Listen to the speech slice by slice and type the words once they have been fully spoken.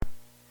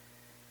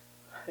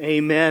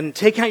Amen.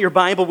 Take out your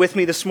Bible with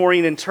me this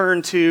morning and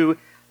turn to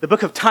the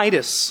book of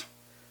Titus.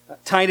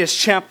 Titus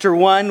chapter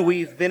 1.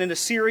 We've been in a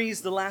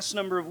series the last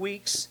number of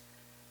weeks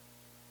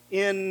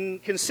in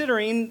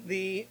considering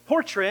the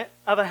portrait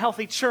of a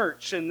healthy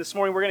church. And this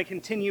morning we're going to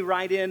continue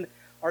right in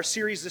our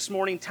series this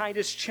morning,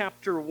 Titus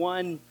chapter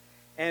 1.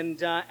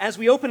 And as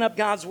we open up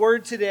God's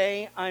Word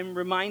today, I'm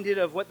reminded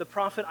of what the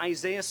prophet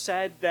Isaiah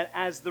said, that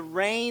as the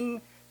rain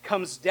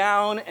comes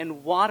down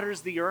and waters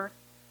the earth,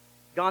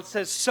 God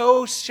says,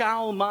 so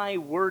shall my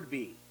word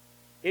be.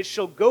 It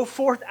shall go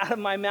forth out of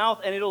my mouth,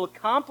 and it'll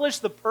accomplish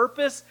the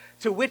purpose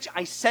to which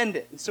I send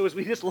it. And so as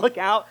we just look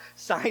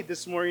outside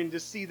this morning to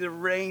see the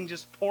rain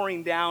just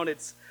pouring down,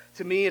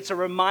 to me, it's a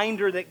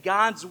reminder that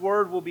God's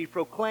word will be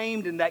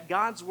proclaimed and that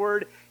God's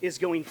word is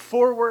going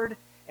forward,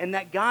 and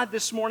that God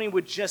this morning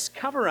would just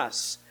cover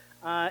us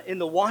in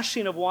the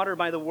washing of water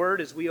by the word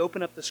as we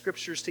open up the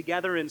scriptures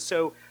together. And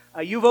so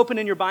you've opened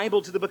in your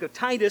Bible to the book of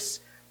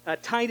Titus,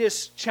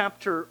 Titus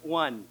chapter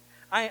 1.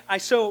 I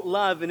so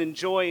love and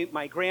enjoy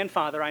my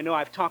grandfather. I know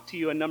I've talked to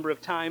you a number of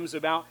times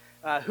about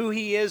who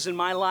he is in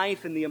my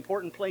life and the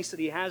important place that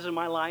he has in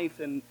my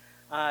life. And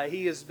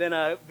he has been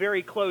a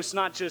very close,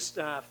 not just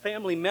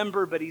family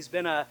member, but he's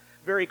been a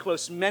very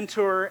close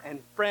mentor and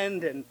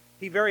friend. And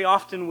he very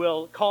often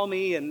will call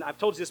me, and I've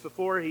told you this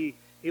before,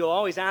 he'll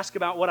always ask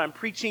about what I'm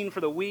preaching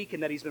for the week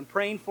and that he's been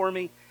praying for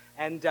me.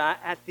 And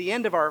at the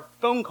end of our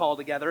phone call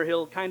together,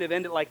 he'll kind of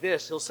end it like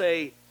this. He'll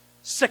say,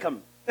 "Sick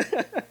 'em."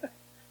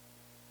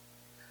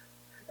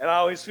 And I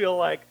always feel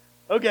like,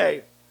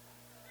 okay,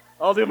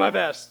 I'll do my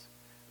best,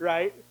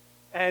 right?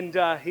 And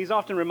he's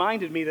often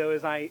reminded me, though,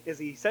 as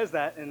he says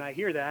that, and I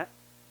hear that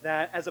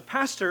as a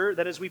pastor,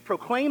 that as we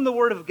proclaim the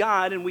Word of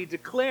God and we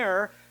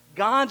declare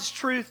God's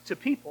truth to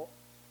people,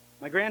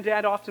 my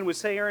granddad often would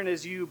say, Aaron,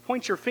 as you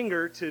point your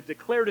finger to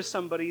declare to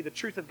somebody the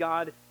truth of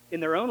God in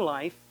their own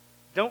life,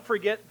 don't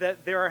forget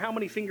that there are how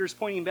many fingers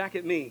pointing back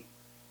at me?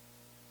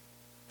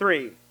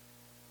 3.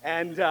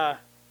 And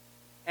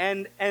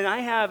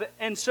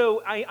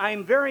so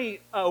I'm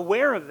very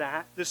aware of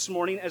that this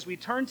morning as we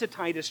turn to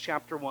Titus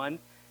chapter 1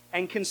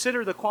 and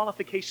consider the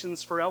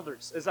qualifications for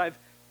elders. As I've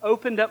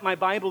opened up my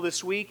Bible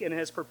this week and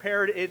has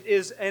prepared, it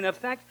is in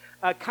effect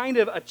kind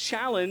of a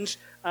challenge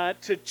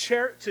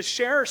to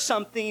share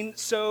something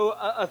so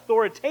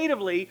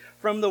authoritatively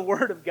from the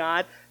Word of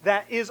God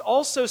that is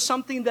also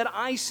something that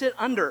I sit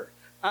under.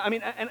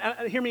 And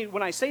hear me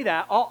when I say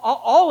that.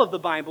 All of the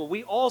Bible,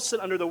 we all sit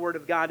under the Word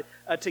of God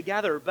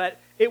together. But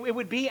it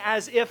would be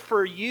as if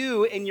for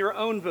you in your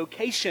own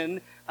vocation,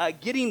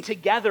 getting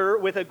together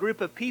with a group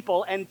of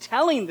people and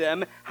telling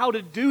them how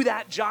to do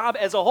that job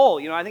as a whole.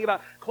 You know, I think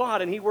about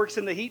Claude, and he works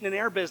in the heat and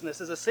air business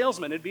as a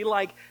salesman. It'd be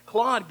like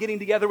Claude getting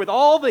together with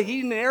all the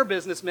heat and air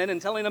businessmen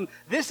and telling them,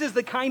 this is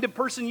the kind of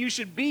person you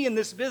should be in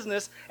this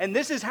business, and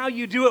this is how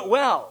you do it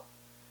well.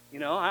 You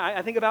know,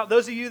 I think about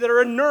those of you that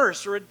are a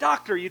nurse or a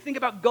doctor. You think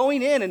about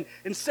going in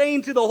and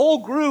saying to the whole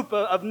group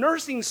of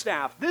nursing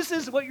staff, this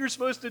is what you're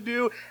supposed to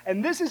do,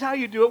 and this is how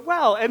you do it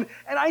well. And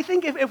I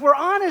think if we're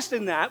honest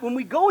in that, when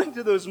we go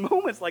into those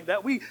moments like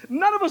that,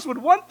 none of us would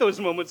want those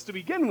moments to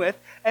begin with.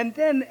 And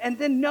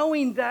then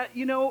knowing that,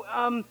 you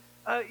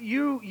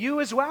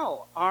as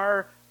well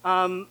are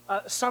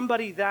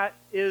somebody that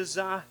is,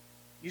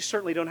 you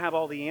certainly don't have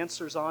all the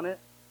answers on it.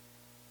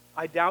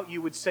 I doubt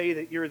you would say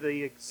that you're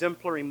the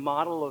exemplary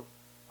model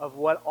of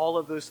what all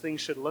of those things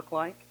should look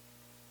like.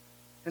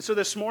 And so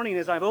this morning,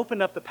 as I've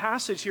opened up the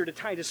passage here to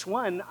Titus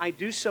 1, I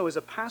do so as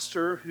a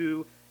pastor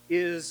who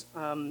is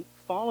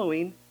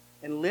following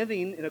and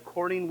living in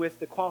according with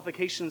the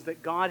qualifications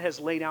that God has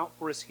laid out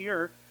for us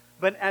here.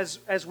 But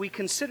as we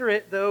consider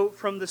it, though,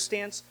 from the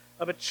stance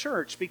of a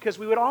church, because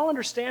we would all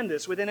understand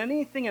this within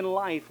anything in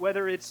life,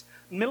 whether it's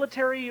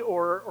military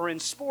or in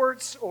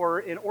sports or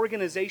in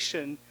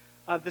organization,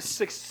 the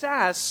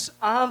success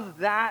of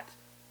that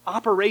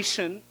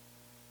operation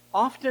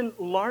often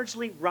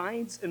largely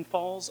rides and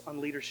falls on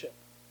leadership.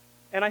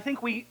 And I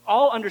think we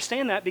all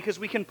understand that because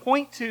we can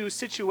point to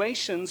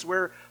situations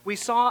where we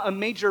saw a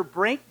major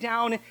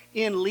breakdown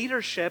in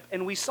leadership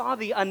and we saw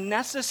the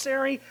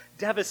unnecessary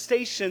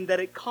devastation that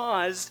it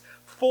caused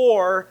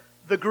for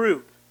the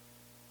group.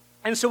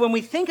 And so when we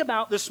think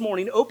about this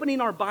morning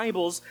opening our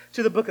Bibles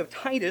to the book of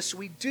Titus,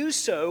 we do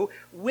so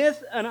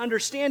with an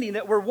understanding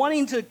that we're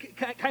wanting to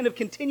kind of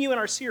continue in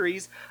our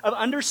series of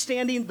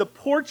understanding the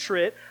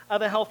portrait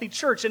of a healthy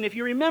church. And if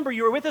you remember,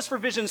 you were with us for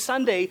Vision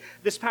Sunday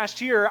this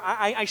past year.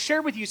 I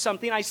shared with you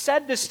something. I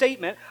said this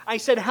statement. I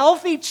said,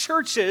 healthy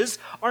churches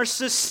are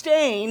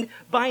sustained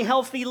by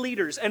healthy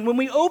leaders. And when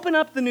we open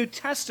up the New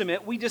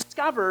Testament, we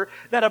discover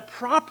that a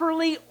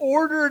properly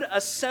ordered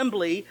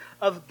assembly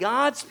of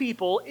God's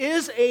people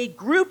is a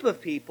group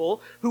of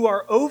people who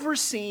are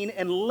overseen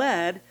and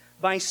led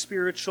by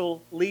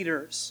spiritual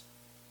leaders.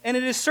 And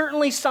it is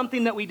certainly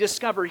something that we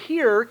discover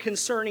here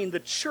concerning the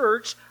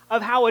church,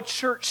 of how a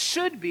church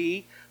should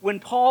be when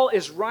Paul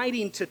is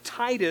writing to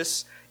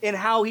Titus in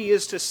how he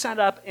is to set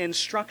up and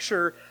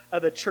structure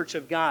the church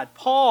of God.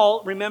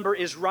 Paul, remember,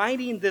 is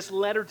writing this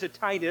letter to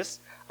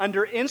Titus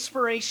under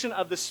inspiration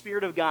of the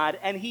Spirit of God,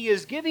 and he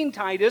is giving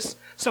Titus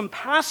some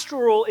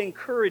pastoral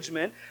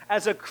encouragement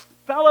as a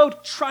fellow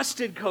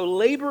trusted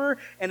co-laborer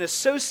and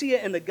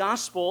associate in the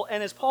gospel.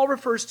 And as Paul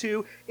refers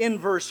to in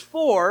verse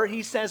 4,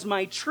 he says,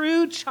 "My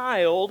true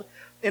child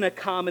in a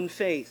common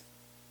faith."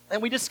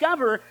 And we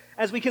discover,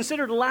 as we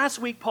considered last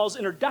week Paul's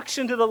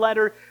introduction to the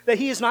letter, that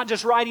he is not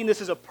just writing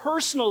this as a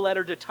personal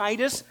letter to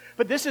Titus,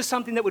 but this is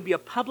something that would be a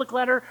public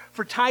letter,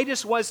 for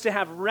Titus was to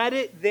have read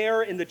it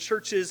there in the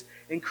churches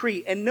in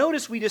Crete. And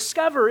notice we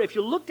discover, if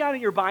you look down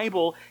at your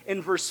Bible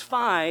in verse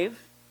 5,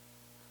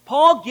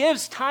 Paul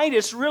gives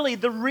Titus really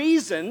the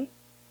reason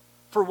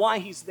for why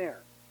he's there.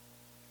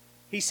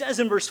 He says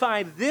in verse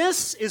 5,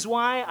 "This is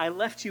why I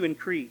left you in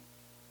Crete,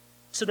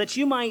 so that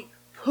you might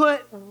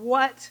put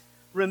what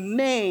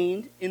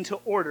remained into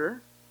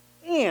order,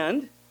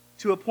 and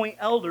to appoint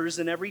elders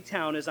in every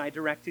town as I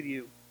directed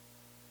you."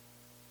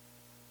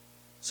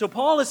 So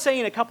Paul is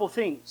saying a couple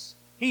things.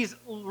 He's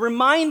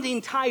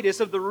reminding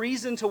Titus of the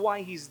reason to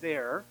why he's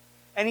there,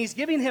 and he's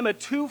giving him a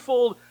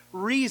twofold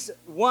reason.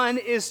 One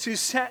is to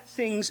set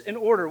things in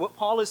order. What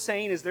Paul is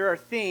saying is there are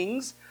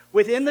things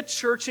within the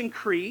church in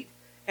Crete,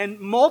 and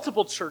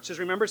multiple churches.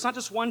 Remember, it's not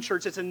just one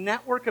church, it's a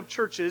network of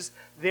churches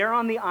there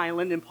on the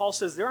island. And Paul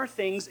says there are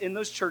things in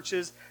those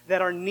churches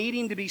that are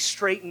needing to be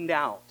straightened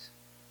out.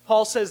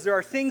 Paul says there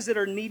are things that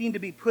are needing to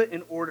be put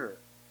in order.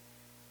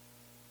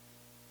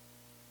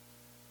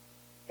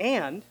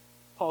 And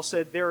Paul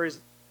said there is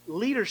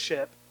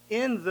leadership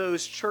in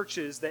those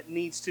churches that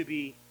needs to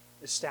be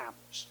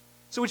established.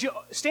 So would you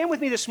stand with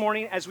me this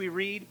morning as we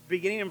read,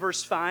 beginning in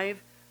verse 5,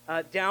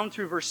 down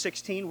through verse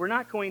 16. We're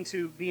not going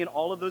to be in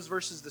all of those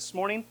verses this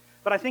morning,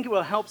 but I think it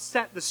will help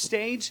set the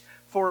stage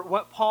for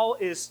what Paul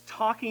is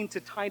talking to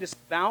Titus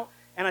about,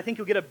 and I think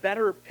you'll get a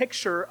better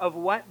picture of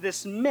what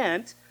this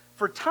meant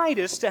for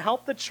Titus to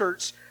help the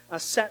church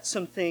set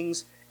some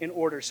things in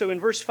order. So in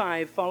verse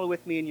 5, follow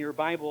with me in your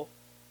Bible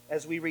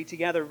as we read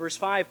together. Verse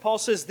 5, Paul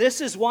says,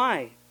 "This is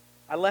why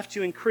I left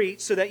you in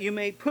Crete, so that you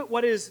may put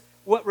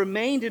what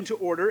remained into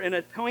order and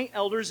appoint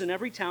elders in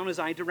every town as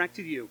I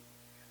directed you.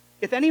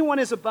 If anyone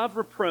is above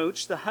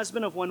reproach, the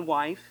husband of one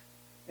wife,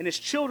 and his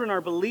children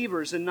are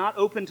believers and not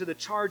open to the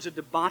charge of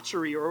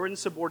debauchery or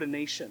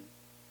insubordination.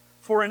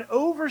 For an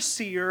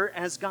overseer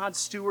as God's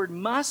steward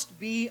must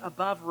be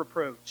above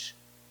reproach.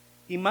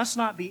 He must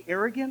not be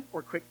arrogant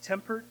or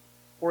quick-tempered,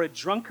 or a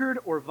drunkard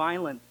or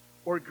violent,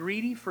 or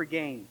greedy for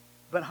gain,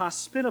 but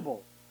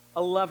hospitable,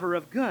 a lover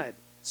of good,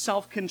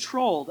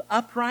 self-controlled,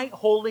 upright,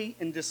 holy,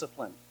 and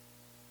disciplined.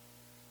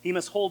 He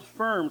must hold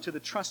firm to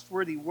the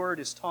trustworthy word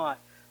as taught,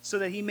 so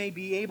that he may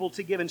be able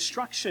to give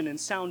instruction in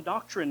sound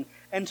doctrine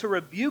and to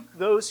rebuke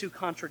those who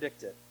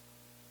contradict it.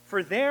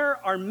 For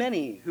there are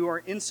many who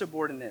are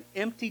insubordinate,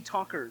 empty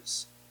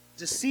talkers,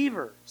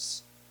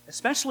 deceivers,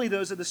 especially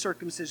those of the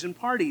circumcision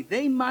party.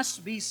 They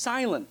must be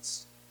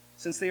silenced,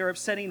 since they are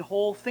upsetting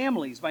whole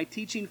families by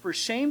teaching for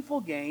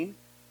shameful gain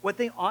what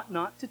they ought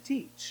not to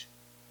teach.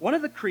 One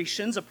of the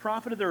Cretians, a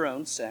prophet of their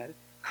own, said,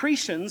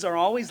 'Cretians are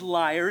always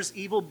liars,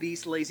 evil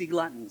beasts, lazy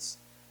gluttons.'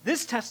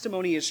 This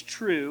testimony is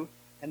true,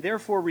 and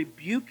therefore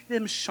rebuke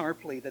them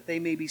sharply, that they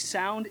may be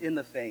sound in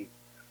the faith,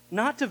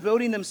 not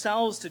devoting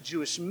themselves to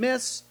Jewish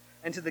myths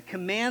and to the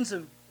commands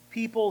of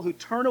people who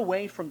turn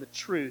away from the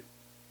truth.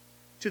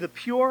 To the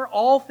pure,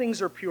 all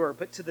things are pure,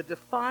 but to the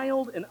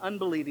defiled and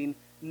unbelieving,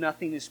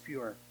 nothing is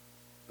pure.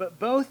 But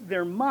both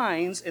their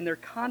minds and their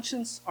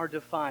conscience are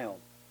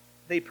defiled.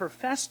 They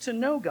profess to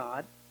know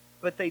God,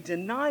 but they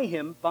deny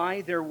him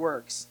by their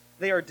works.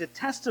 They are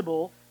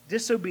detestable,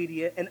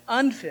 disobedient, and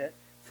unfit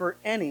for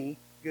any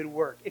good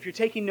work." If you're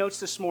taking notes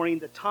this morning,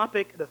 the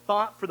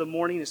thought for the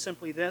morning is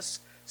simply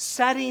this: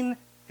 setting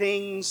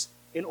things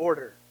in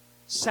order.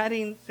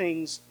 Setting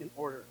things in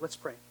order. Let's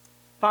pray.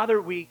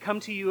 Father, we come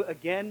to you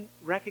again,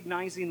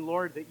 recognizing,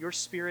 Lord, that your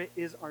Spirit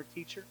is our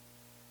teacher.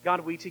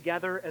 God, we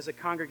together as a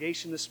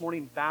congregation this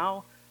morning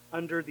bow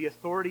under the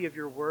authority of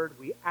your word.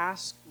 We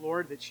ask,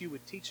 Lord, that you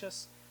would teach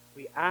us.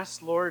 We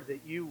ask, Lord,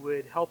 that you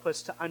would help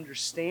us to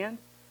understand,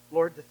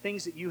 Lord, the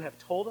things that you have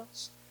told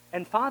us.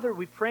 And Father,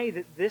 we pray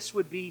that this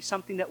would be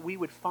something that we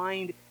would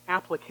find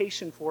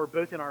application for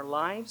both in our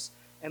lives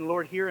and,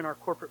 Lord, here in our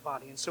corporate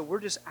body. And so we're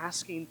just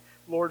asking,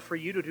 Lord, for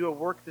you to do a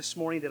work this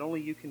morning that only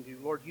you can do.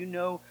 Lord, you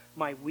know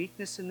my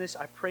weakness in this.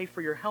 I pray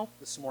for your help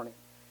this morning,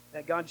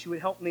 that, God, you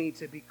would help me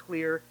to be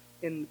clear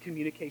in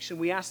communication.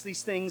 We ask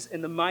these things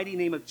in the mighty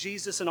name of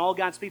Jesus, and all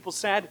God's people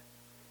said,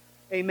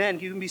 amen.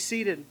 You can be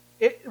seated.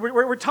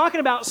 We're talking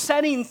about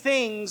setting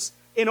things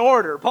in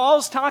order.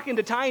 Paul's talking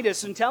to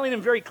Titus and telling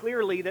him very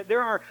clearly that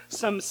there are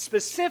some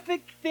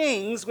specific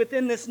things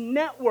within this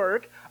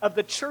network of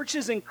the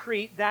churches in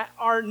Crete that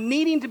are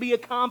needing to be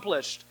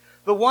accomplished.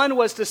 The one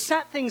was to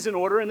set things in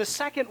order, and the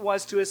second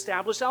was to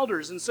establish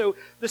elders. And so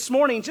this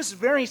morning, just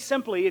very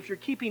simply, if you're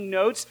keeping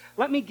notes,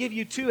 let me give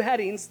you two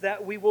headings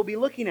that we will be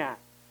looking at.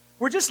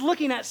 We're just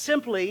looking at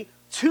simply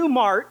two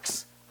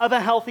marks of a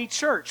healthy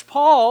church.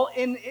 Paul,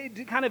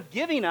 in kind of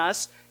giving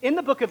us, in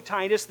the book of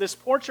Titus, this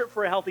portrait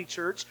for a healthy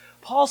church,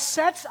 Paul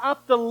sets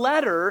up the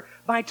letter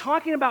by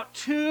talking about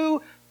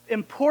two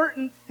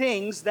important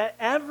things that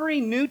every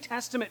New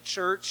Testament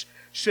church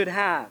should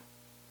have.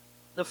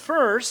 The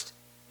first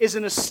is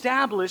an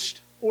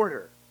established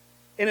order.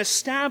 An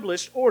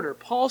established order.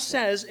 Paul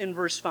says in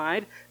verse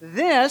 5,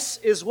 "This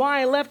is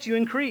why I left you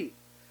in Crete,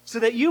 so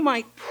that you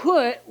might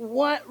put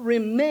what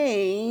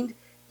remained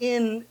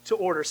into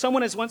order."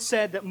 Someone has once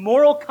said that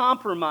moral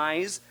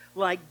compromise,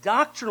 like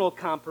doctrinal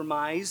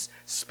compromise,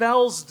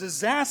 spells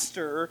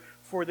disaster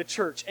for the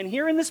church. And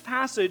here in this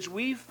passage,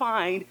 we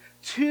find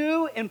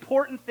two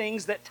important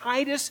things that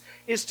Titus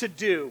is to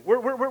do.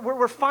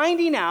 We're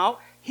finding out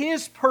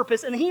his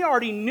purpose, and he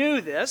already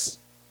knew this,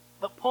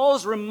 but Paul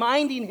is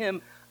reminding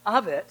him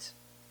of it.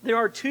 There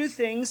are two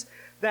things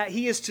that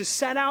he is to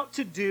set out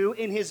to do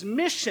in his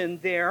mission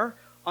there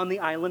on the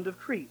island of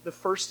Crete. The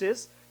first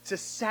is to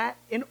set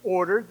in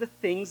order the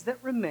things that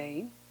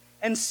remain.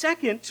 And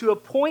second, to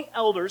appoint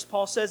elders,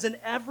 Paul says, in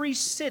every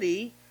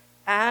city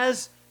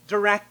as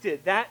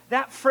directed.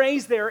 That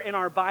phrase there in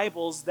our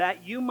Bibles,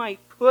 that you might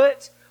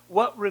put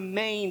what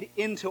remained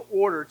into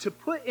order. To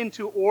put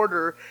into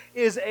order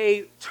is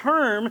a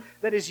term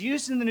that is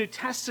used in the New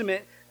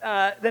Testament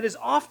that is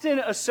often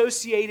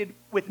associated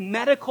with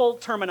medical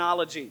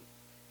terminology.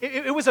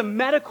 It was a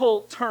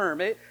medical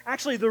term.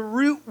 Actually, the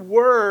root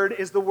word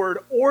is the word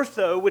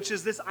ortho, which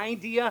is this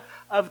idea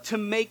of to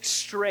make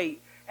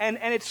straight. And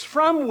it's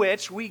from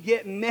which we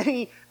get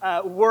many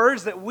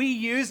words that we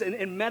use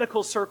in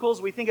medical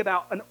circles. We think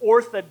about an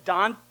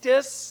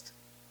orthodontist.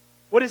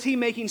 What is he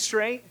making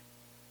straight?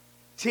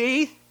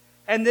 Teeth.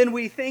 And then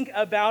we think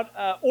about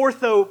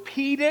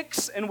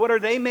orthopedics, and what are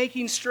they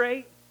making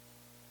straight?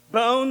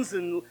 Bones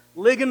and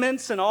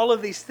ligaments and all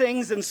of these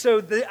things. And so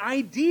the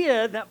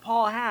idea that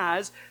Paul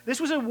has, this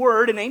was a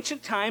word in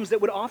ancient times that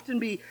would often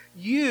be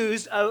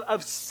used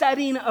of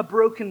setting a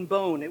broken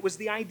bone. It was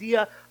the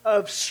idea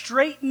of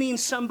straightening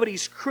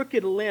somebody's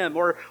crooked limb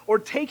or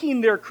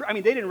taking their,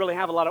 they didn't really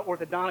have a lot of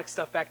orthodontic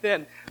stuff back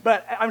then,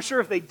 but I'm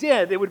sure if they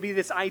did, it would be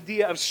this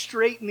idea of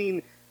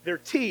straightening their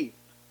teeth.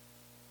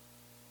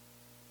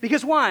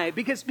 Because why?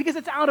 Because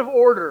it's out of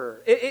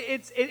order.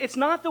 It's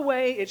not the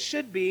way it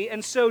should be.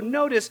 And so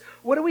notice,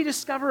 what do we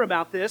discover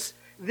about this?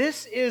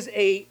 This is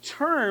a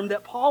term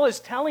that Paul is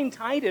telling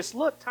Titus,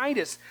 look,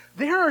 Titus,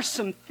 there are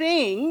some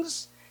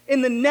things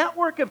in the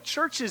network of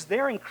churches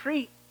there in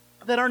Crete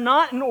that are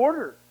not in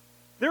order.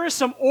 There is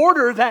some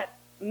order that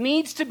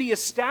needs to be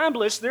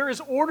established. There is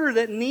order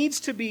that needs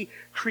to be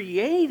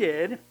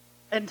created.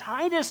 And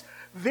Titus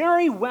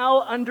very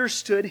well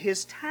understood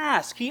his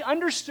task. He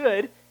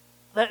understood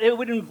that it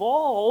would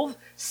involve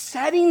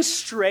setting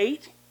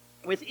straight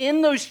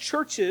within those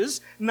churches,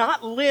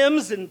 not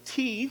limbs and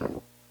teeth,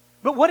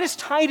 but what is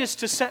Titus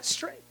to set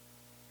straight?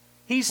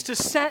 He's to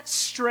set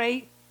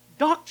straight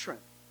doctrine.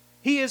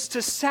 He is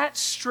to set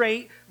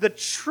straight the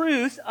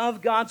truth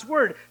of God's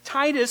word.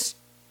 Titus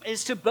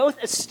is to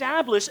both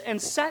establish and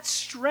set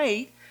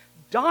straight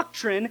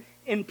doctrine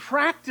and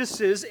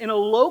practices in a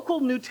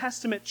local New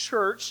Testament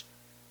church,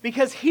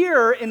 because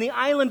here in the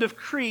island of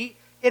Crete,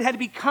 it had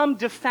become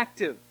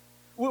defective.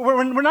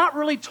 We're not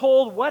really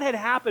told what had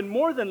happened.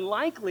 More than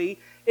likely,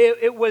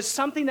 it was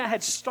something that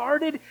had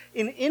started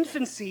in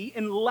infancy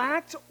and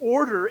lacked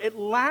order. It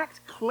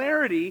lacked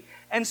clarity.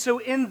 And so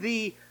in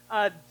the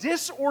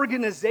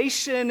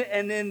disorganization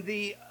and in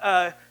the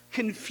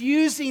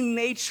confusing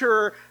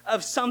nature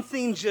of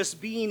something just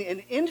being in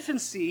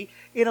infancy,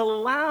 it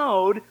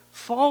allowed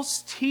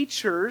false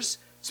teachers,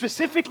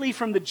 specifically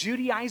from the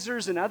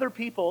Judaizers and other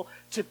people,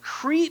 to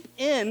creep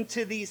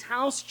into these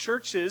house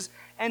churches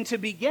and to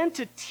begin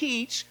to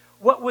teach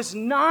what was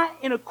not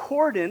in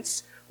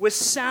accordance with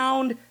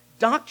sound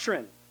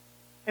doctrine.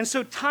 And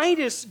so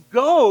Titus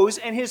goes,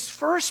 and his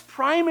first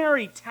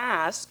primary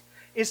task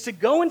is to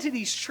go into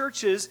these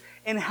churches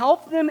and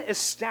help them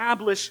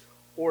establish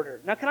order.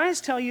 Now, can I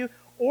just tell you,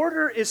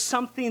 order is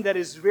something that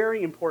is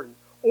very important.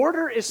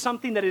 Order is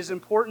something that is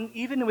important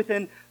even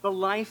within the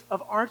life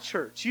of our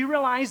church. You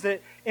realize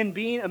that in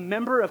being a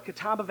member of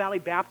Catawba Valley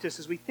Baptist,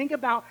 as we think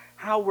about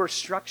how we're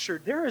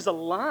structured, there is a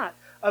lot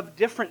of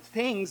different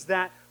things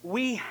that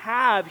we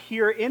have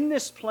here in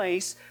this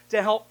place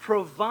to help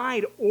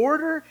provide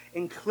order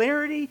and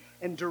clarity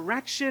and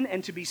direction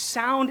and to be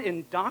sound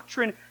in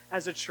doctrine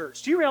as a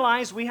church. Do you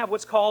realize we have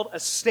what's called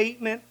a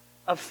statement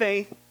of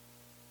faith?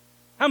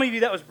 How many of you,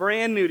 that was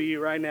brand new to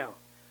you right now?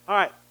 All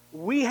right,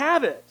 we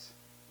have it.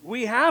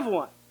 We have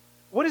one.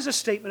 What is a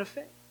statement of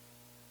faith?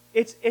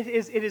 It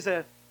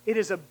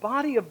is a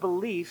body of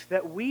belief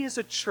that we as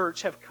a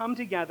church have come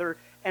together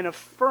and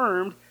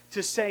affirmed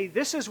to say,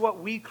 this is what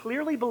we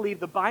clearly believe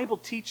the Bible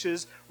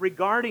teaches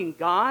regarding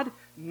God,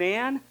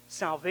 man,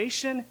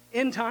 salvation,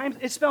 end times.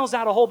 It spells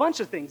out a whole bunch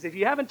of things. If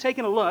you haven't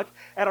taken a look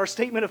at our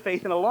statement of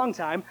faith in a long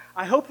time,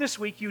 I hope this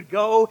week you'd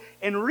go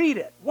and read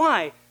it.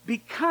 Why?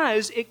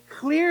 Because it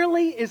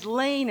clearly is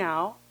laying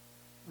out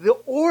the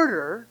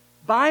order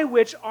by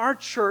which our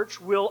church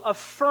will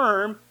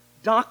affirm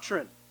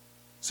doctrine.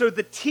 So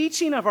the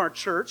teaching of our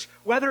church,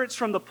 whether it's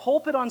from the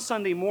pulpit on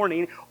Sunday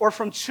morning or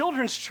from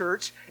children's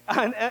church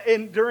and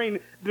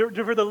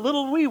for the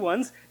little wee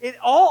ones,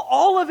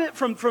 all of it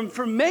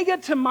from mega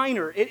to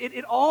minor,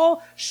 it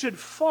all should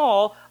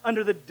fall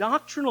under the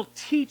doctrinal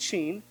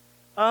teaching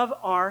of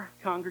our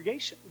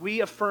congregation. We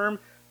affirm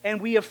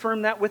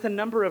that with a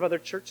number of other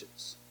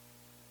churches.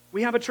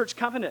 We have a church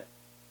covenant.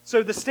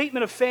 So the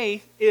statement of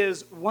faith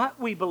is what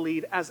we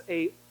believe as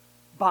a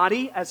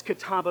body, as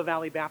Catawba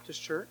Valley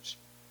Baptist Church.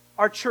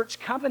 Our church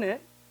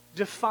covenant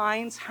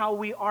defines how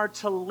we are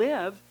to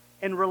live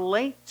and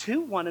relate to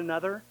one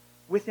another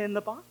within the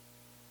body.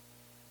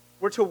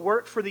 We're to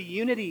work for the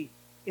unity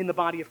in the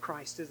body of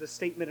Christ, is a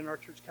statement in our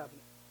church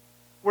covenant.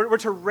 We're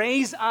to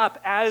raise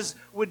up, as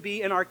would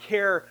be in our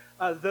care,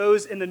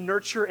 those in the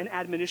nurture and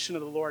admonition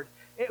of the Lord.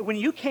 When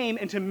you came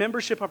into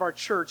membership of our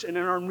church and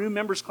in our new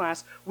members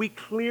class, we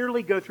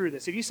clearly go through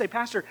this. If you say,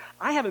 Pastor,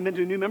 I haven't been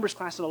to a new members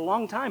class in a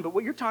long time, but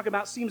what you're talking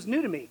about seems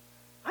new to me,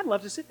 I'd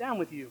love to sit down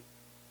with you.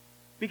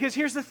 Because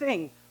here's the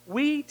thing.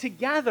 We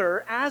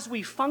together, as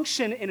we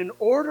function in an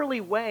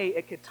orderly way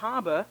at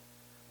Catawba,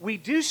 we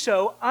do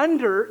so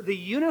under the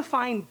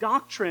unifying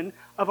doctrine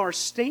of our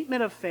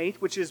statement of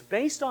faith, which is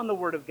based on the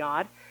Word of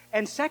God.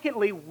 And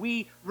secondly,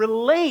 we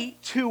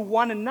relate to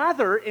one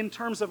another in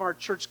terms of our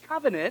church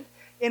covenant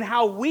in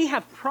how we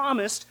have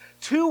promised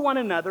to one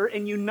another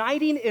in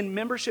uniting in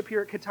membership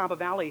here at Catawba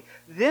Valley.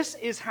 This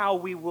is how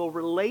we will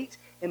relate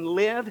and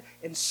live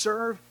and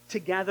serve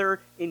together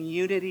in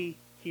unity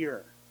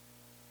here.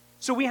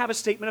 So we have a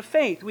statement of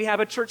faith. We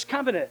have a church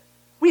covenant.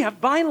 We have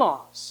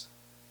bylaws.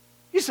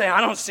 You say, I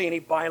don't see any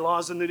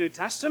bylaws in the New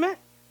Testament.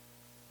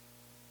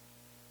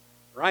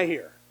 Right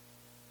here.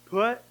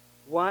 Put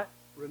what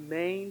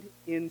remained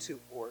into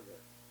order.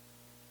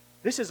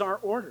 This is our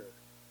order.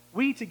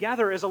 We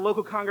together as a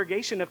local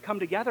congregation have come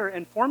together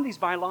and formed these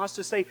bylaws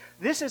to say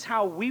this is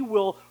how we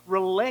will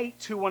relate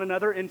to one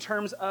another in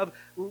terms of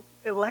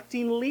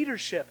electing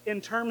leadership,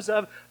 in terms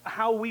of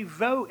how we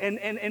vote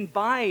and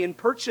buy and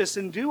purchase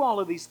and do all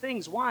of these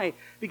things. Why?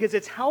 Because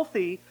it's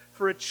healthy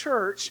for a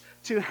church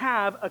to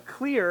have a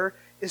clear,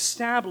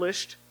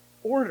 established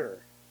order.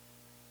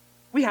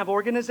 We have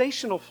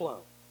organizational flow.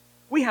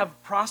 We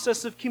have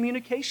process of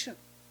communication.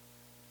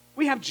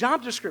 We have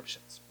job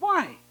descriptions.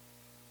 Why?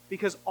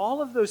 Because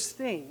all of those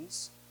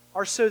things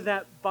are so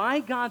that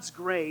by God's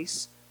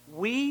grace,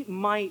 we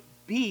might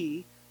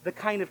be the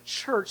kind of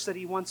church that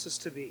He wants us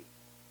to be.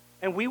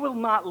 And we will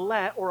not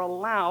let or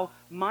allow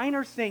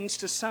minor things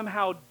to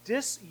somehow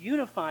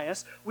disunify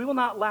us. We will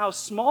not allow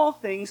small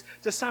things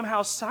to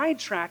somehow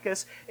sidetrack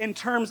us in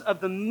terms of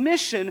the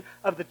mission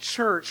of the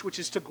church, which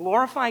is to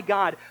glorify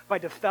God by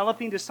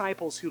developing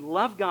disciples who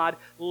love God,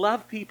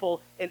 love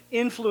people, and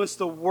influence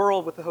the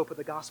world with the hope of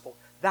the gospel.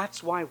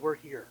 That's why we're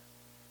here.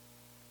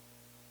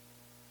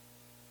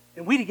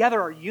 And we together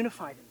are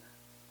unified in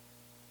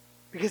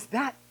that. Because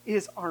that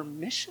is our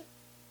mission.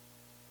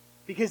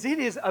 Because it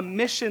is a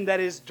mission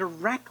that is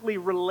directly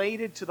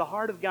related to the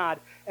heart of God.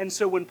 And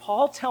so when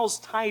Paul tells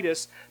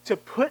Titus to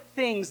put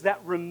things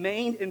that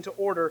remained into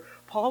order,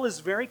 Paul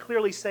is very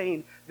clearly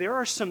saying there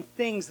are some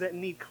things that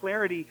need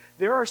clarity.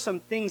 There are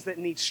some things that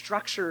need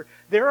structure.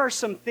 There are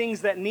some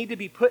things that need to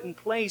be put in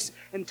place.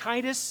 And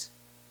Titus,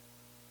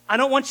 I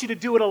don't want you to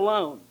do it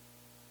alone.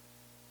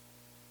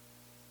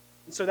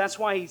 And so that's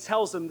why he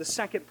tells them the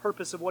second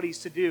purpose of what he's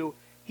to do.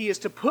 He is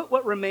to put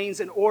what remains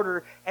in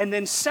order. And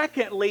then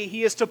secondly,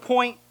 he is to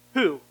point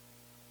who?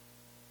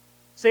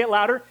 Say it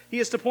louder. He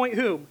is to point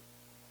whom?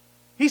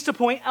 He's to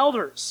point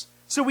elders.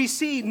 So we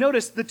see,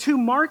 notice, the two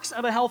marks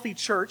of a healthy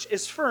church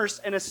is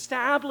first an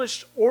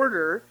established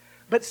order,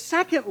 but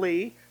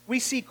secondly, we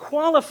see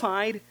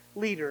qualified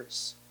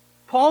leaders.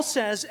 Paul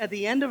says at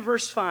the end of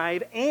verse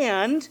 5,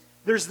 and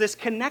there's this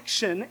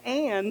connection,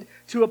 and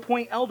to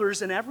appoint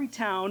elders in every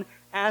town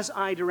as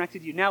I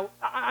directed you. Now,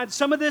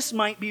 some of this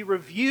might be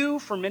review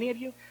for many of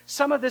you.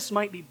 Some of this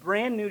might be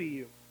brand new to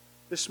you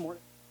this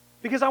morning.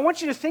 Because I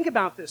want you to think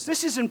about this.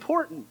 This is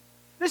important.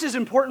 This is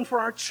important for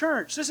our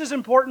church. This is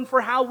important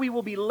for how we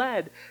will be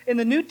led. In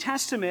the New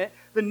Testament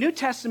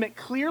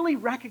clearly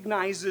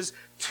recognizes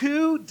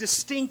two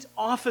distinct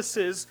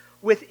offices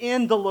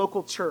within the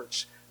local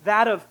church.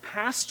 That of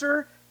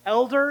pastor,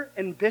 elder,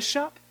 and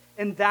bishop,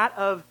 and that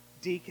of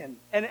deacon.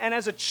 And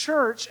as a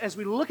church, as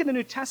we look at the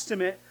New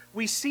Testament,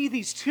 we see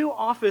these two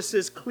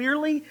offices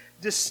clearly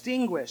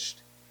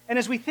distinguished. And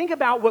as we think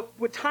about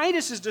what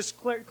Titus is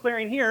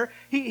declaring here,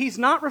 he's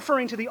not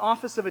referring to the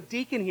office of a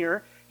deacon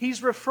here.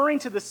 He's referring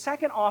to the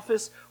second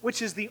office,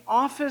 which is the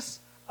office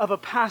of a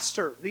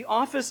pastor, the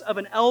office of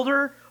an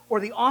elder, or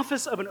the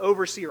office of an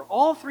overseer.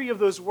 All three of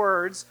those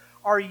words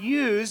are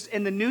used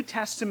in the New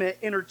Testament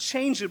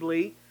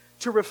interchangeably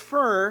to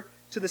refer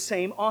to the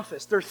same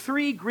office. There are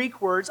three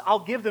Greek words. I'll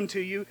give them to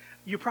you.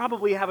 You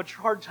probably have a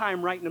hard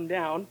time writing them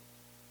down.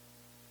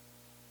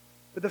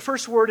 But the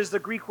first word is the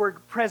Greek word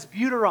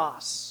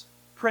presbyteros.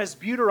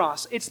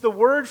 Presbyteros. It's the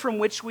word from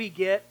which we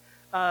get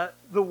the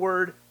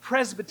word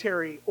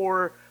presbytery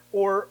or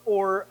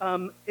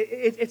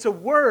it's a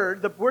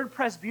word, the word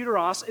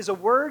presbyteros is a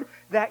word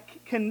that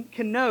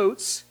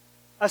connotes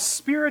a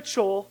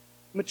spiritual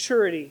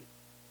maturity.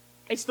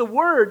 It's the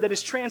word that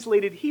is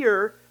translated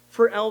here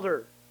for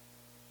elder.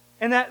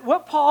 And that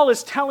what Paul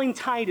is telling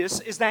Titus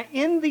is that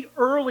in the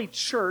early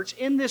church,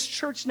 in this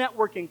church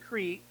network in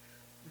Crete,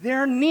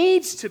 there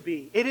needs to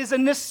be, it is a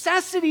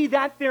necessity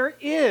that there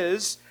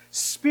is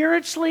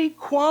spiritually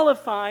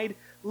qualified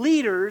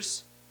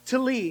leaders to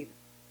lead.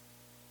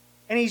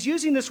 And he's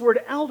using this word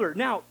elder.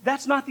 Now,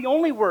 that's not the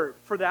only word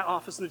for that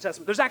office in the New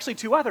Testament. There's actually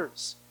two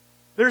others.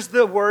 There's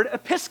the word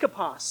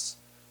episkopos,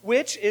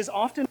 which is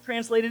often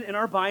translated in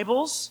our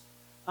Bibles,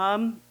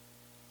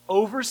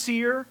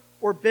 overseer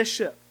or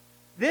bishop.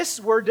 This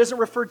word doesn't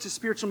refer to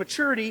spiritual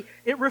maturity.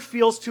 It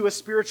refers to a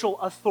spiritual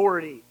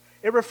authority.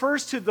 It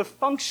refers to the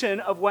function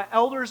of what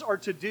elders are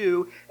to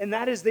do, and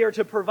that is they are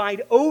to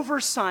provide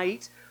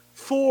oversight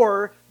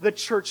for the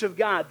church of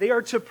God. They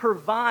are to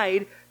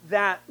provide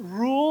that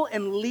rule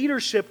and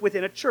leadership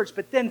within a church.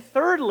 But then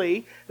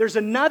thirdly, there's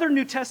another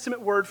New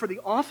Testament word for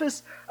the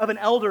office of an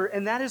elder,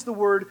 and that is the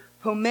word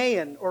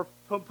poimen, or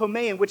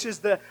poimen, which is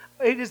the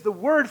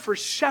word for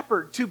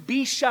shepherd, to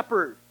be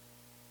shepherd.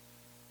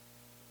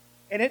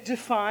 And it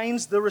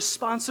defines the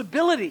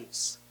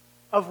responsibilities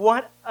of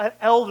what an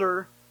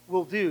elder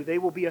will do. They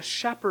will be a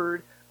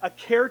shepherd, a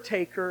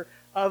caretaker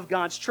of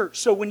God's church.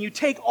 So when you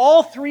take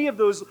all three of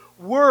those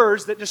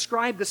words that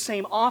describe the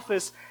same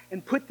office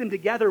and put them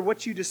together,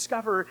 what you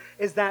discover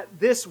is that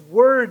this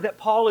word that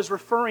Paul is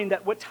referring,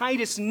 that what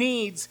Titus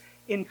needs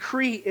in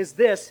Crete is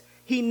this: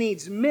 he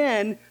needs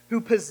men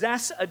who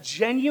possess a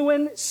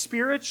genuine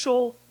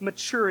spiritual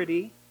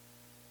maturity,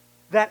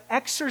 that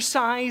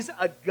exercise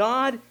a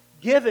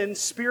God-given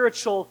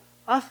spiritual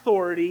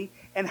authority.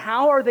 And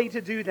how are they to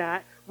do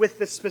that? With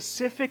the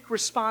specific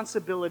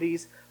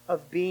responsibilities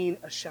of being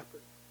a shepherd.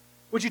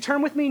 Would you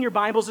turn with me in your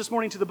Bibles this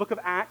morning to the book of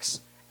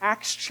Acts?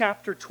 Acts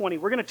chapter 20.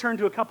 We're going to turn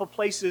to a couple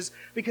places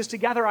because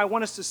together I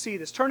want us to see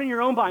this. Turn in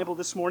your own Bible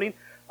this morning.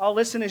 I'll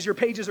listen as your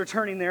pages are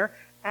turning there.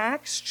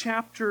 Acts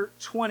chapter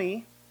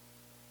 20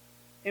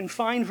 and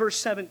find verse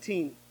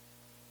 17.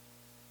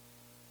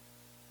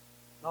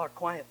 Y'all are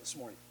quiet this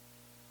morning.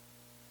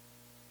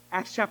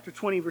 Acts chapter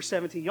 20, verse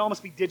 17. Y'all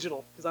must be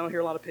digital because I don't hear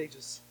a lot of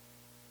pages.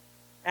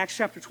 Acts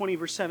chapter 20,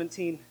 verse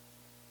 17.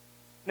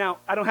 Now,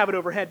 I don't have it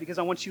overhead because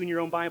I want you in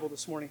your own Bible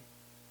this morning.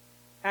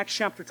 Acts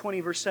chapter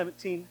 20, verse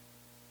 17.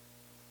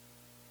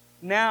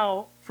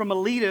 Now, from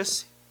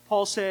Miletus,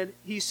 Paul said,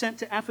 he sent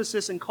to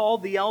Ephesus and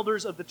called the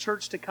elders of the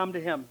church to come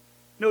to him.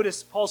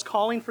 Notice, Paul's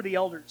calling for the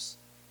elders.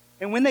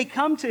 And when they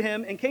came to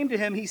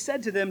him, he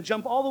said to them,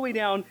 jump all the way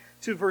down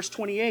to verse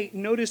 28.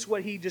 Notice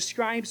what he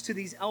describes to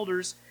these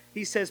elders.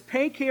 He says,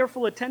 pay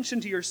careful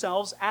attention to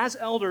yourselves as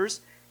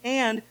elders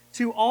and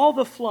to all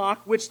the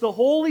flock which the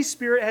Holy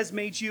Spirit has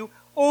made you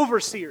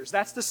overseers.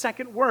 That's the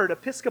second word,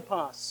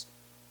 episkopos.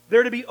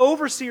 They're to be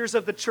overseers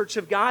of the church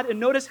of God. And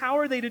notice, how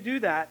are they to do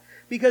that?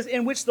 Because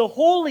in which the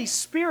Holy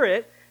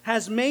Spirit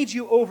has made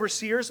you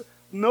overseers.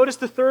 Notice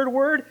the third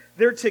word.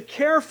 They're to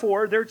care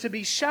for, they're to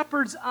be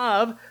shepherds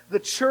of the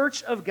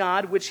church of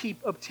God, which he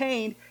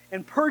obtained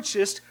and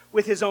purchased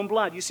with his own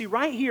blood. You see,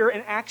 right here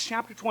in Acts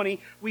chapter 20,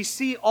 we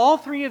see all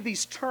three of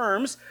these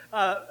terms,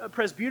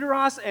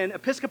 presbyteros and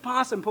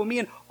episkopos and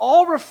poimen,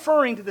 all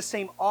referring to the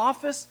same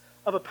office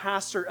of a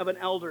pastor, of an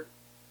elder.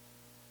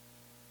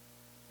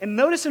 And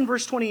notice in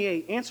verse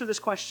 28, answer this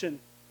question: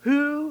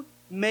 who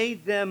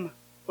made them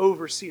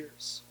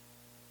overseers?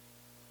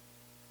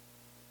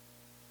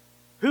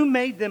 Who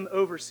made them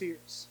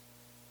overseers?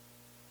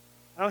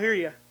 I don't hear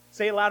you.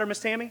 Say it louder, Miss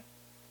Tammy.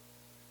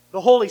 The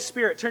Holy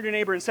Spirit. Turn to your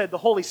neighbor and said, the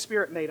Holy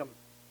Spirit made them.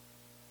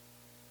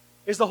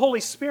 It's the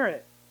Holy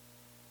Spirit.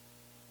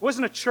 It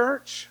wasn't a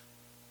church.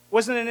 It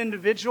wasn't an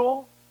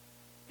individual.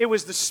 It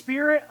was the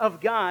Spirit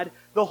of God.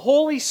 The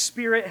Holy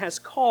Spirit has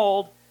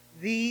called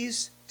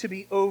these to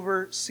be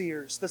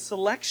overseers. The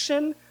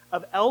selection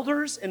of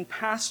elders and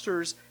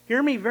pastors,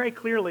 hear me very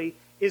clearly,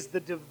 is the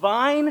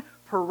divine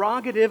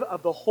prerogative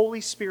of the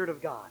Holy Spirit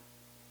of God.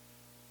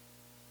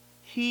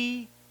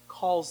 He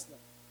calls them.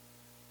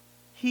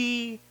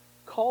 He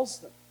calls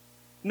them.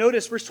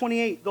 Notice verse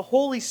 28, the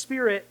Holy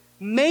Spirit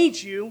made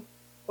you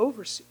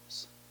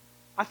overseers.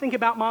 I think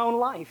about my own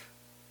life.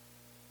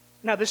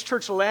 Now, this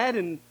church led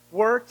and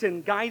worked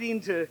and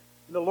guiding to,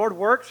 the Lord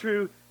worked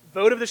through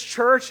vote of this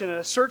church and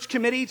a search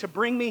committee to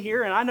bring me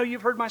here. And I know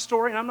you've heard my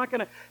story, and I'm not going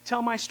to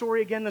tell my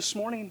story again this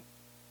morning.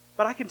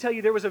 But I can tell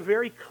you there was a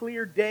very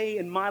clear day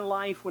in my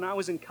life when I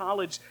was in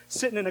college,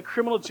 sitting in a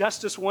Criminal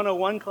Justice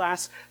 101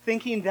 class,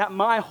 thinking that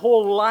my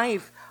whole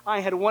life I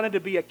had wanted to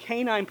be a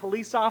canine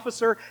police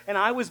officer, and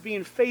I was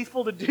being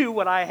faithful to do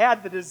what I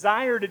had the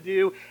desire to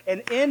do.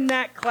 And in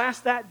that class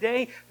that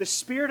day, the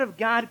Spirit of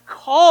God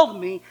called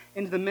me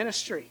into the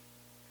ministry.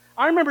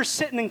 I remember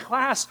sitting in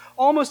class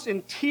almost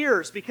in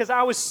tears because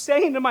I was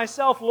saying to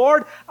myself,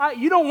 Lord,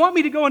 you don't want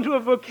me to go into a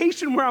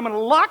vocation where I'm going to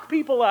lock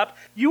people up.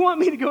 You want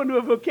me to go into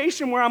a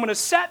vocation where I'm going to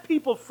set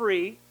people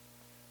free.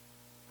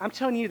 I'm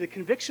telling you, the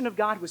conviction of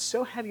God was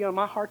so heavy on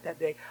my heart that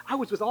day. I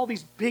was with all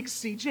these big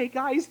CJ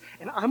guys,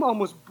 and I'm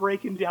almost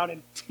breaking down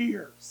in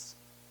tears.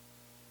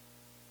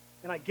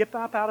 And I get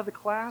up out of the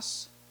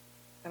class,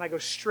 and I go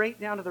straight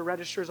down to the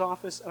registrar's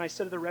office, and I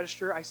said to the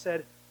registrar, I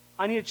said,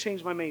 I need to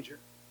change my major.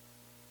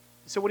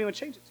 He said, what do you want to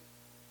change it to?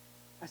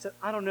 I said,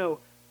 I don't know,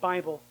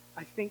 Bible.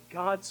 I think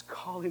God's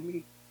calling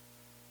me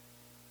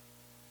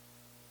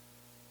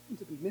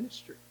into the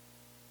ministry.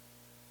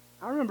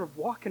 I remember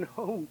walking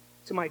home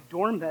to my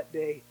dorm that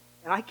day,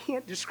 and I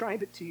can't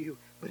describe it to you,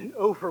 but an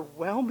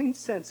overwhelming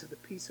sense of the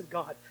peace of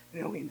God,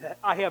 knowing that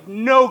I have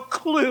no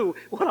clue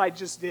what I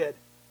just did.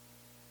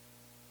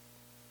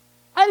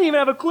 I didn't even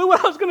have a clue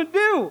what I was going to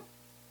do.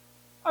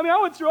 I mean,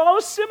 I went through all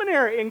the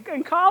seminary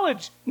and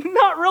college,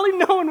 not really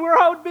knowing where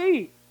I would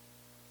be.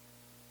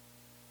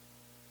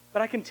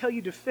 But I can tell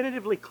you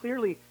definitively,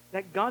 clearly,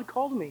 that God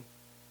called me.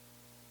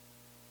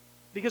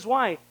 Because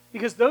why?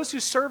 Because those who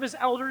serve as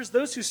elders,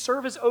 those who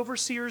serve as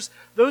overseers,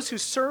 those who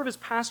serve as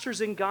pastors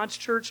in God's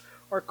church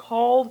are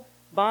called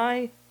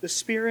by the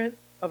Spirit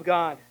of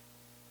God.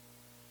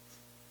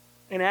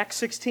 In Acts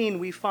 16,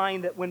 we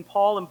find that when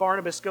Paul and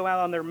Barnabas go out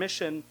on their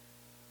mission,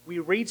 we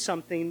read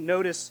something.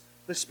 Notice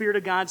the Spirit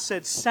of God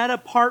said, set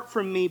apart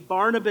from me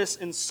Barnabas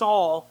and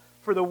Saul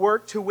for the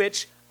work to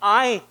which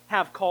I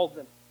have called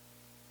them.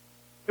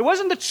 It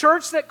wasn't the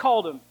church that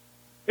called him.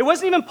 It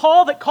wasn't even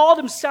Paul that called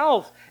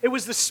himself. It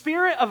was the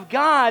Spirit of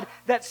God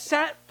that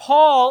set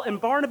Paul and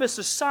Barnabas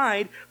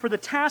aside for the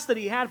task that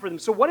he had for them.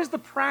 So what is the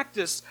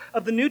practice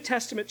of the New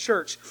Testament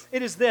church?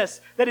 It is this,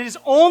 that it is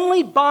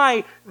only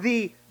by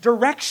the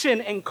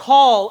direction and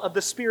call of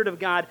the Spirit of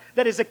God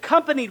that is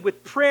accompanied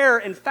with prayer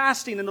and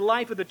fasting in the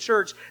life of the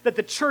church that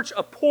the church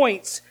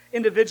appoints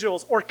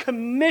individuals or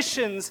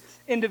commissions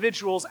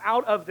individuals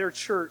out of their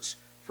church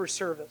for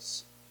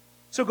service.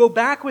 So go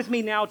back with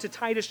me now to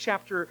Titus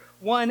chapter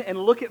 1 and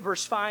look at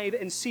verse 5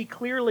 and see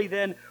clearly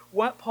then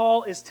what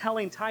Paul is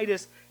telling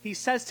Titus. He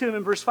says to him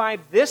in verse 5,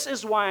 this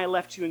is why I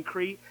left you in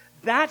Crete,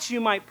 that you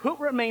might put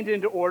what remained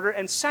into order,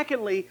 and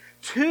secondly,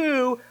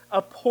 to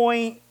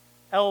appoint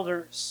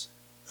elders.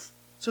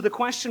 So the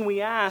question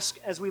we ask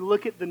as we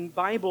look at the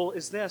Bible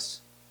is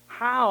this: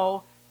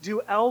 how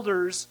do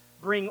elders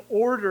bring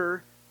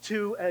order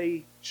to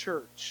a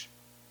church?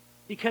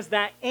 Because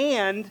that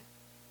 "and"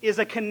 is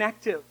a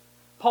connective.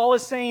 Paul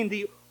is saying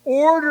the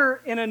order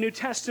in a New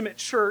Testament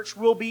church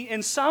will be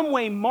in some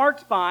way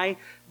marked by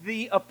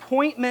the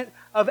appointment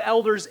of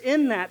elders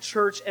in that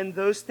church, and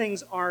those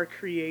things are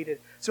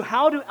created. So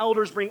how do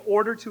elders bring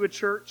order to a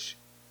church?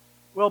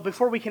 Well,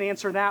 before we can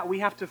answer that, we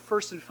have to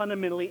first and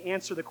fundamentally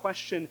answer the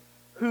question,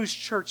 whose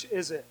church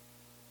is it?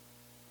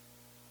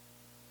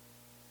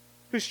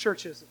 Whose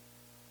church is it?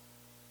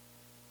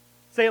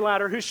 Say it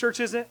louder. Whose church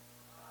is it?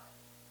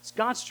 It's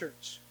God's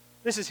church.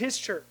 This is His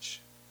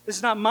church. This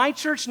is not my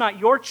church, not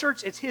your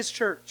church. It's His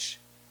church.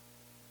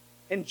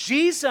 And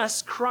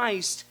Jesus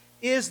Christ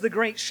is the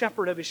great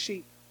shepherd of His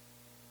sheep.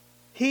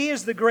 He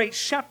is the great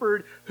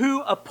shepherd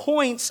who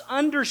appoints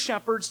under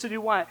shepherds to do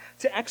what?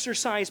 To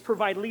exercise,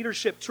 provide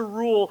leadership, to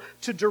rule,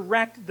 to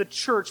direct the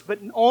church, but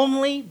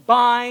only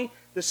by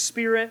the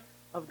Spirit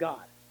of God.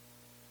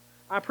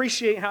 I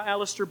appreciate how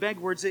Alistair Begg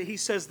words it. He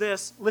says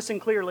this, listen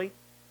clearly,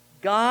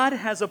 God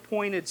has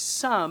appointed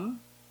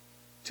some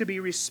to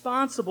be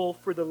responsible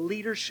for the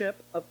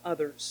leadership of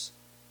others,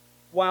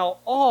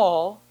 while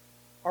all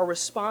are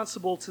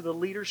responsible to the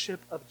leadership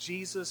of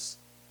Jesus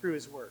through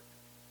His Word.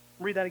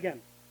 Read that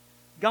again.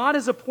 God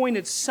has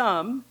appointed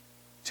some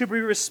to be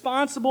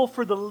responsible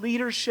for the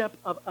leadership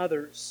of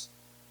others,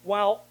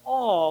 while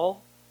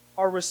all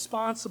are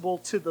responsible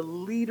to the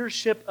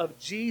leadership of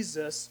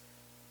Jesus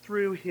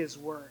through His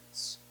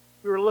words.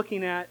 We were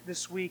looking at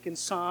this week in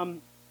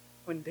Psalm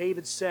when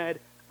David said,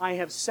 I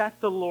have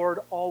set the Lord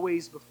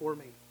always before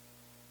me.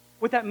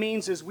 What that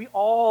means is we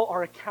all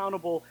are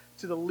accountable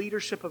to the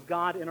leadership of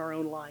God in our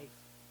own life.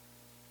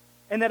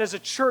 And that as a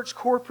church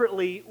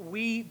corporately,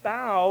 we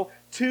bow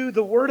to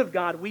the Word of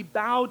God. We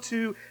bow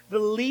to the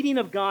leading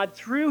of God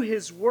through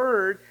His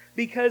Word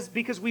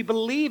because we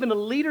believe in the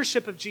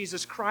leadership of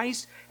Jesus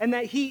Christ and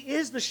that He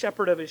is the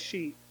shepherd of His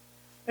sheep.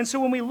 And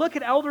so when we look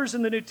at elders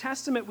in the New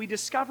Testament, we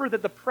discover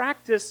that the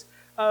practice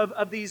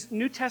of these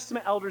New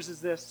Testament elders is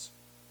this.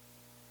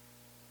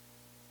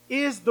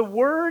 Is the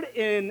word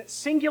in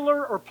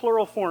singular or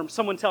plural form?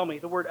 Someone tell me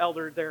the word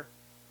elder there.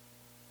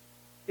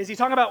 Is he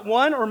talking about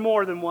one or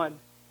more than one?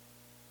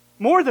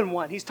 More than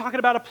one. He's talking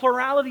about a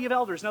plurality of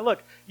elders. Now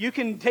look, you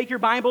can take your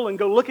Bible and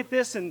go look at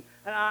this and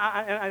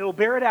it'll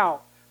bear it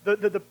out.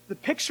 The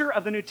picture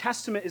of the New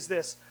Testament is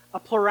this: a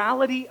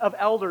plurality of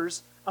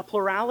elders, a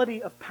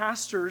plurality of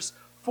pastors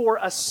for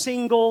a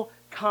single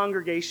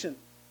congregation.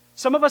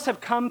 Some of us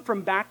have come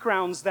from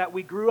backgrounds that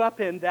we grew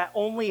up in that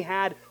only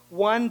had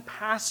one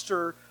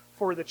pastor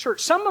for the church.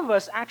 Some of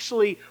us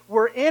actually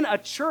were in a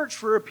church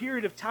for a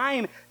period of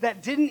time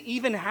that didn't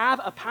even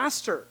have a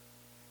pastor,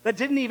 that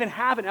didn't even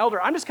have an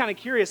elder. I'm just kind of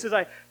curious as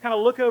I kind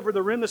of look over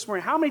the room this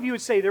morning, how many of you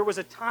would say there was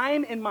a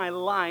time in my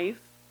life